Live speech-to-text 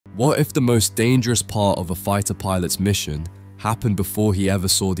What if the most dangerous part of a fighter pilot's mission happened before he ever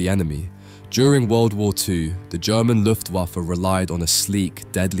saw the enemy? During World War II, the German Luftwaffe relied on a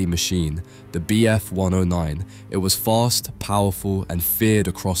sleek, deadly machine, the Bf-109. It was fast, powerful, and feared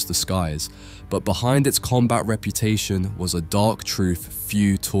across the skies. But behind its combat reputation was a dark truth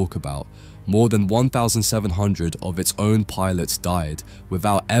few talk about. More than 1,700 of its own pilots died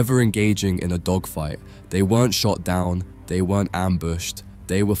without ever engaging in a dogfight. They weren't shot down, they weren't ambushed.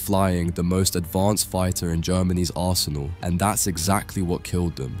 They were flying the most advanced fighter in Germany's arsenal, and that's exactly what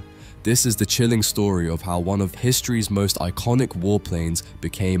killed them. This is the chilling story of how one of history's most iconic warplanes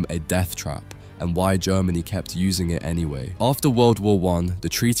became a death trap, and why Germany kept using it anyway. After World War I, the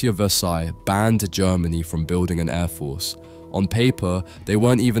Treaty of Versailles banned Germany from building an air force. On paper, they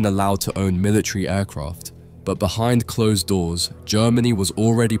weren't even allowed to own military aircraft. But behind closed doors, Germany was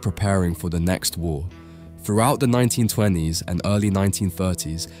already preparing for the next war. Throughout the 1920s and early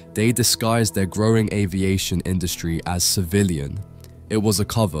 1930s, they disguised their growing aviation industry as civilian. It was a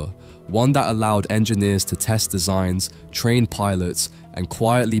cover, one that allowed engineers to test designs, train pilots, and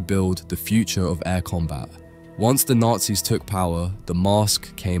quietly build the future of air combat. Once the Nazis took power, the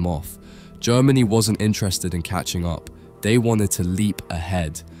mask came off. Germany wasn't interested in catching up. They wanted to leap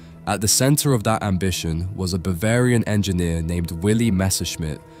ahead. At the center of that ambition was a Bavarian engineer named Willy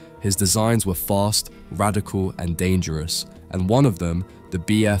Messerschmitt. His designs were fast, radical, and dangerous, and one of them, the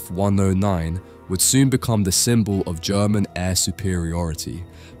Bf-109, would soon become the symbol of German air superiority.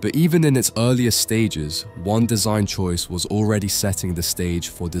 But even in its earliest stages, one design choice was already setting the stage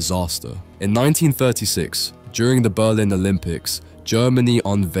for disaster. In 1936, during the Berlin Olympics, Germany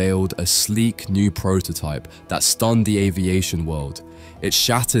unveiled a sleek new prototype that stunned the aviation world. It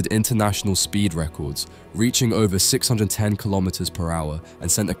shattered international speed records, reaching over 610 kilometers per hour, and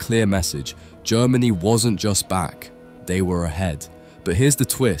sent a clear message: Germany wasn't just back, they were ahead. But here's the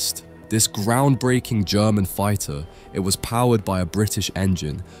twist. This groundbreaking German fighter, it was powered by a British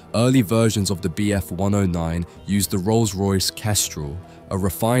engine. Early versions of the Bf-109 used the Rolls-Royce Kestrel, a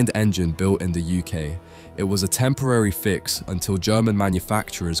refined engine built in the UK. It was a temporary fix until German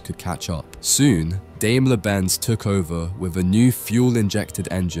manufacturers could catch up. Soon, Daimler-Benz took over with a new fuel-injected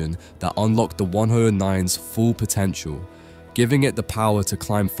engine that unlocked the 109's full potential, giving it the power to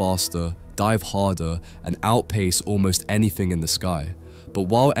climb faster, dive harder, and outpace almost anything in the sky. But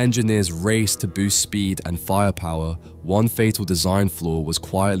while engineers raced to boost speed and firepower, one fatal design flaw was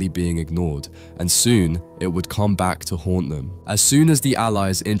quietly being ignored, and soon it would come back to haunt them. As soon as the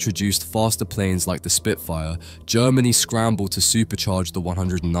Allies introduced faster planes like the Spitfire, Germany scrambled to supercharge the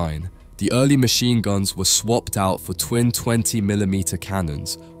 109. The early machine guns were swapped out for twin 20mm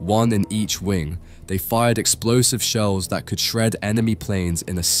cannons, one in each wing. They fired explosive shells that could shred enemy planes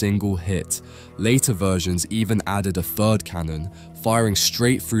in a single hit. Later versions even added a third cannon, firing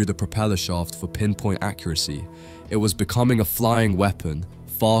straight through the propeller shaft for pinpoint accuracy. It was becoming a flying weapon,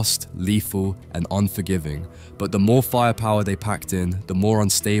 fast, lethal, and unforgiving. But the more firepower they packed in, the more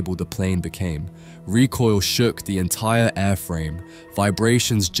unstable the plane became. Recoil shook the entire airframe.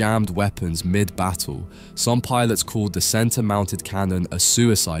 Vibrations jammed weapons mid-battle. Some pilots called the center-mounted cannon a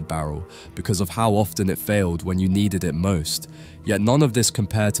suicide barrel because of how often it failed when you needed it most. Yet none of this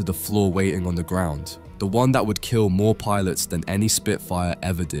compared to the Flaw waiting on the ground, the one that would kill more pilots than any Spitfire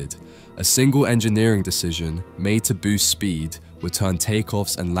ever did. A single engineering decision, made to boost speed, would turn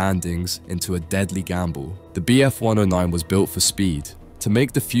takeoffs and landings into a deadly gamble. The Bf-109 was built for speed. To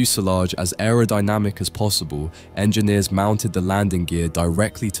make the fuselage as aerodynamic as possible, engineers mounted the landing gear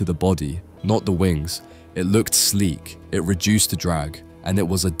directly to the body, not the wings. It looked sleek, it reduced the drag, and it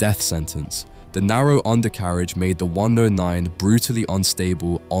was a death sentence. The narrow undercarriage made the 109 brutally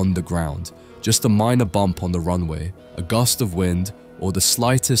unstable on the ground. Just a minor bump on the runway, a gust of wind, or the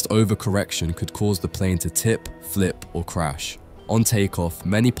slightest overcorrection could cause the plane to tip, flip, or crash. On takeoff,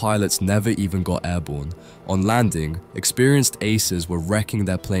 many pilots never even got airborne. On landing, experienced aces were wrecking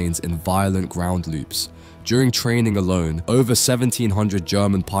their planes in violent ground loops. During training alone, over 1,700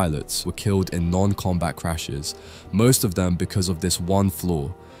 German pilots were killed in non-combat crashes, most of them because of this one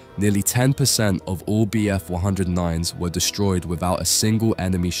flaw. Nearly 10% of all Bf-109s were destroyed without a single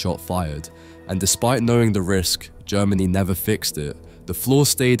enemy shot fired, and despite knowing the risk, Germany never fixed it. The flaw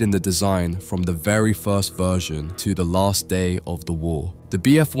stayed in the design from the very first version to the last day of the war. The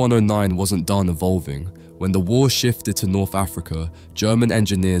Bf-109 wasn't done evolving. When the war shifted to North Africa, German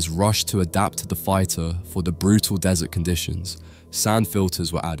engineers rushed to adapt the fighter for the brutal desert conditions. Sand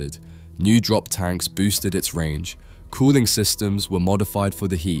filters were added. New drop tanks boosted its range. Cooling systems were modified for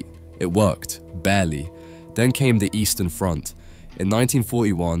the heat. It worked, barely. Then came the Eastern Front. In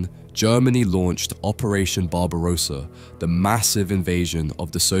 1941, Germany launched Operation Barbarossa, the massive invasion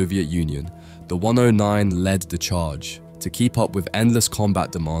of the Soviet Union. The 109 led the charge. To keep up with endless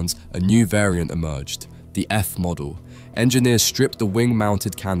combat demands, a new variant emerged, the F model. Engineers stripped the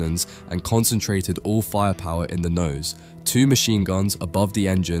wing-mounted cannons and concentrated all firepower in the nose, 2 machine guns above the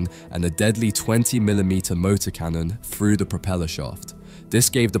engine and a deadly 20mm motor cannon through the propeller shaft. This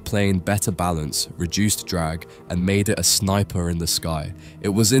gave the plane better balance, reduced drag, and made it a sniper in the sky. It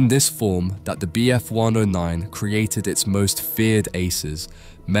was in this form that the Bf-109 created its most feared aces,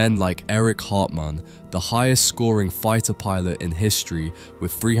 men like Erich Hartmann, the highest scoring fighter pilot in history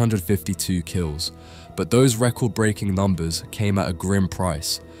with 352 kills. But those record-breaking numbers came at a grim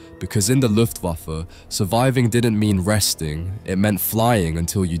price. Because in the Luftwaffe, surviving didn't mean resting, it meant flying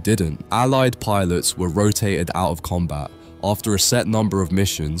until you didn't. Allied pilots were rotated out of combat. After a set number of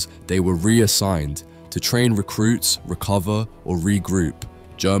missions, they were reassigned to train recruits, recover, or regroup.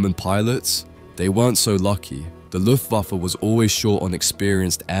 German pilots? They weren't so lucky. The Luftwaffe was always short on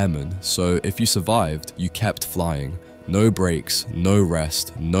experienced airmen, so if you survived, you kept flying. No breaks, no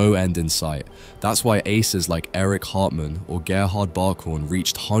rest, no end in sight. That's why aces like Erich Hartmann or Gerhard Barkhorn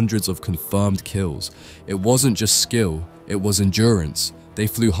reached hundreds of confirmed kills. It wasn't just skill, it was endurance. They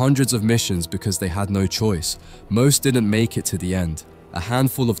flew hundreds of missions because they had no choice. Most didn't make it to the end. A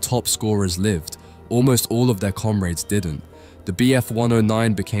handful of top scorers lived. Almost all of their comrades didn't. The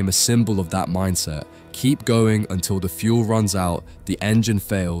Bf-109 became a symbol of that mindset. Keep going until the fuel runs out, the engine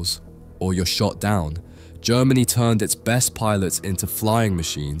fails, or you're shot down. Germany turned its best pilots into flying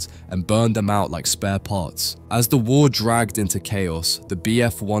machines and burned them out like spare parts. As the war dragged into chaos, the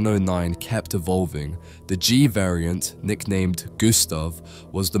Bf-109 kept evolving. The G variant, nicknamed Gustav,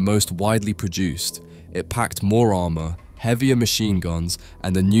 was the most widely produced. It packed more armor, heavier machine guns,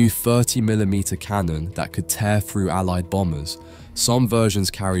 and a new 30mm cannon that could tear through Allied bombers. Some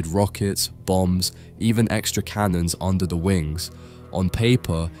versions carried rockets, bombs, even extra cannons under the wings. On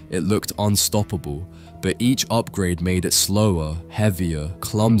paper, it looked unstoppable, but each upgrade made it slower, heavier,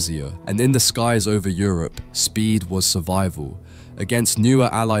 clumsier, and in the skies over Europe, speed was survival. Against newer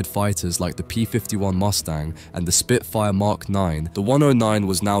Allied fighters like the P-51 Mustang and the Spitfire Mark 9, the 109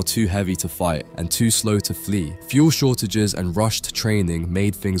 was now too heavy to fight and too slow to flee. Fuel shortages and rushed training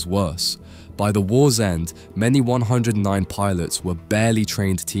made things worse. By the war's end, many 109 pilots were barely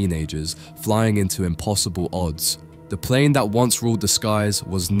trained teenagers, flying into impossible odds. The plane that once ruled the skies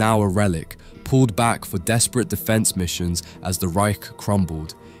was now a relic, pulled back for desperate defense missions as the Reich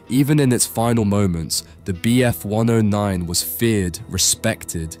crumbled. Even in its final moments, the Bf-109 was feared,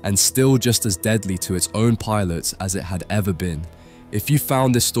 respected, and still just as deadly to its own pilots as it had ever been. If you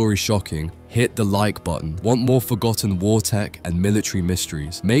found this story shocking, hit the like button. Want more forgotten war tech and military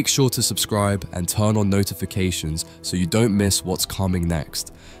mysteries? Make sure to subscribe and turn on notifications so you don't miss what's coming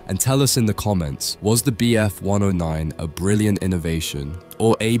next. And tell us in the comments, was the Bf-109 a brilliant innovation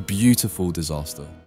or a beautiful disaster?